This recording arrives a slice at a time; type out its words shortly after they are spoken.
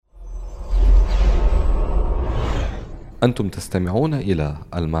أنتم تستمعون إلى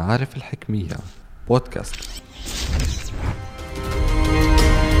المعارف الحكمية بودكاست.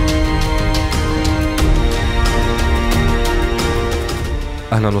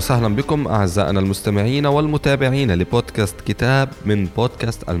 أهلا وسهلا بكم أعزائنا المستمعين والمتابعين لبودكاست كتاب من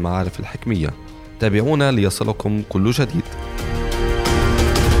بودكاست المعارف الحكمية. تابعونا ليصلكم كل جديد.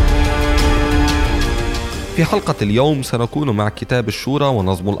 في حلقة اليوم سنكون مع كتاب الشورى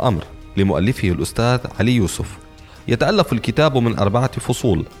ونظم الأمر لمؤلفه الأستاذ علي يوسف. يتألف الكتاب من 4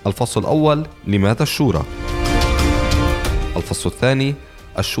 فصول. الفصل الأول: لماذا الشورى؟ الفصل الثاني: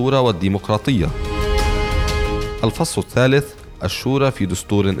 الشورى والديمقراطية. الفصل الثالث: الشورى في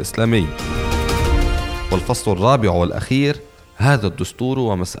دستور إسلامي. والفصل الرابع والأخير: هذا الدستور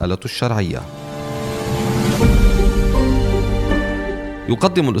ومسألة الشرعية.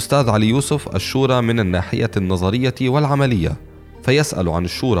 يقدم الأستاذ علي يوسف الشورى من الناحية النظرية والعملية، فيسأل عن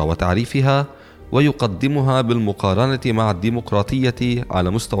الشورى وتعريفها، ويقدمها بالمقارنة مع الديمقراطية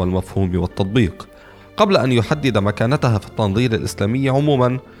على مستوى المفهوم والتطبيق، قبل أن يحدد مكانتها في التنظير الإسلامي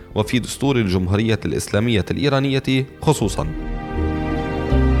عموما وفي دستور الجمهورية الإسلامية الإيرانية خصوصا.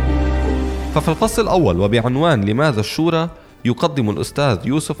 ففي الفصل الأول وبعنوان لماذا الشورى يقدم الأستاذ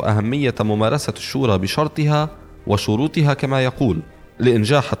يوسف أهمية ممارسة الشورى بشرطها وشروطها، كما يقول: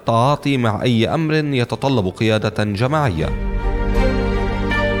 لإنجاح التعاطي مع أي أمر يتطلب قيادة جماعية.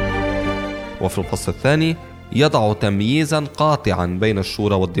 وفي الفصل الثاني يضع تمييزا قاطعا بين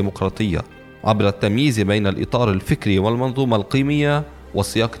الشورى والديمقراطية عبر التمييز بين الإطار الفكري والمنظومة القيمية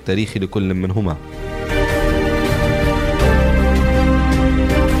والسياق التاريخي لكل منهما.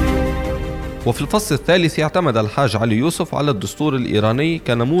 وفي الفصل الثالث اعتمد الحاج علي يوسف على الدستور الإيراني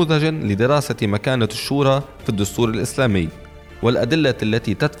كنموذج لدراسة مكانة الشورى في الدستور الإسلامي والأدلة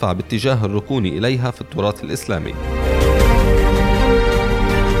التي تدفع باتجاه الركون إليها في التراث الإسلامي.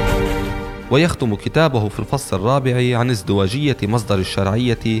 ويختم كتابه في الفصل الرابع عن ازدواجية مصدر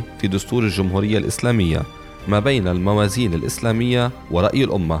الشرعية في دستور الجمهورية الإسلامية ما بين الموازين الإسلامية ورأي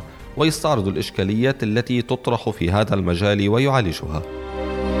الأمة، ويستعرض الإشكاليات التي تطرح في هذا المجال ويعالجها.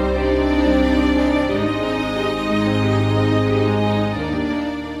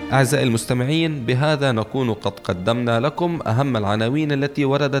 أعزائي المستمعين، بهذا نكون قد قدمنا لكم أهم العناوين التي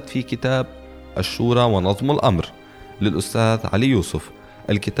وردت في كتاب الشورى ونظم الأمر للأستاذ علي يوسف.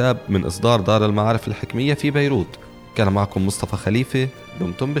 الكتاب من إصدار دار المعارف الحكمية في بيروت. كان معكم مصطفى خليفة.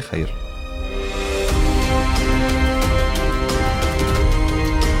 دمتم بخير.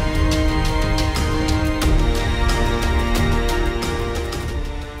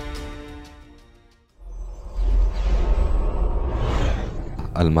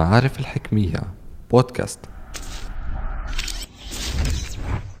 المعارف الحكمية بودكاست.